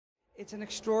It's an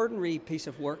extraordinary piece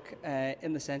of work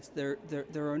in the sense there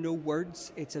are no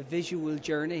words. It's a visual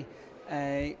journey,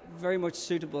 very much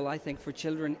suitable, I think, for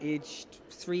children aged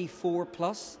 3, 4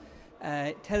 plus.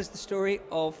 It tells the story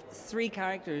of 3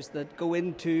 characters that go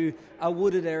into a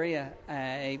wooded area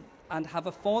and have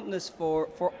a fondness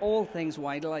for all things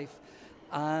wildlife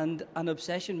and an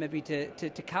obsession maybe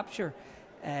to capture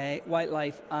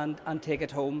wildlife and take it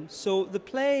home. So the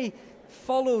play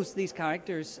follows these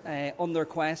characters on their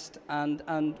quest,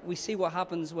 and we see what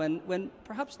happens when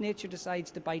perhaps nature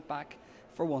decides to bite back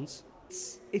for once.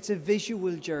 It's a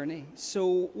visual journey,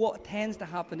 so what tends to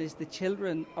happen is the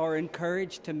children are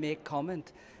encouraged to make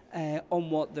comment on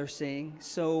what they're seeing.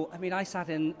 So, I mean, I sat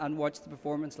in and watched the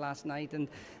performance last night, and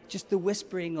just the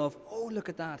whispering of, oh, look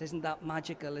at that, isn't that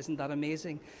magical, isn't that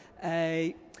amazing?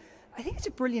 I think it's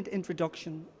a brilliant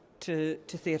introduction to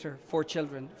theatre for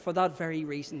children for that very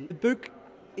reason. The book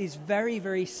is very,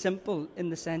 very simple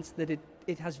in the sense that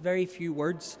it has very few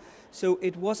words. So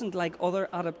it wasn't like other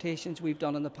adaptations we've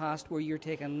done in the past where you're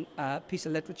taking a piece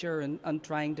of literature and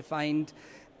trying to find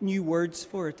new words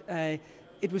for it.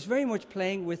 It was very much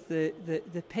playing with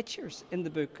the pictures in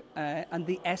the book and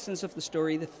the essence of the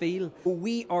story, the feel.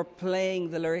 We are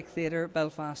playing the Lyric Theatre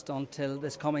Belfast until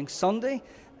this coming Sunday.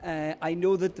 I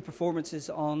know that the performances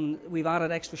we've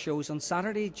added extra shows on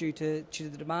Saturday due to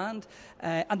the demand,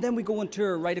 and then we go on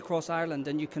tour right across Ireland,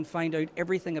 and you can find out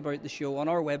everything about the show on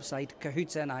our website,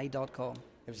 CahootsNI.com.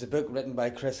 It was a book written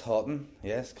by Chris Haughton,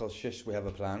 yes, called Shush, We Have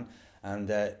a Plan, and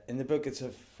in the book it's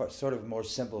a sort of more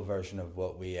simple version of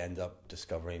what we end up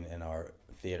discovering in our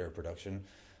theatre production,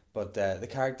 but the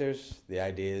characters, the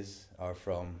ideas are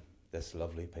from this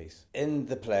lovely piece. In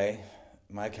the play,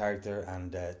 my character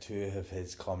and 2 of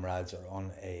his comrades are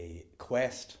on a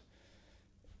quest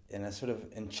in a sort of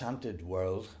enchanted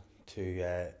world to,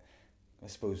 I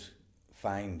suppose,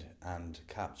 find and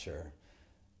capture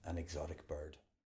an exotic bird.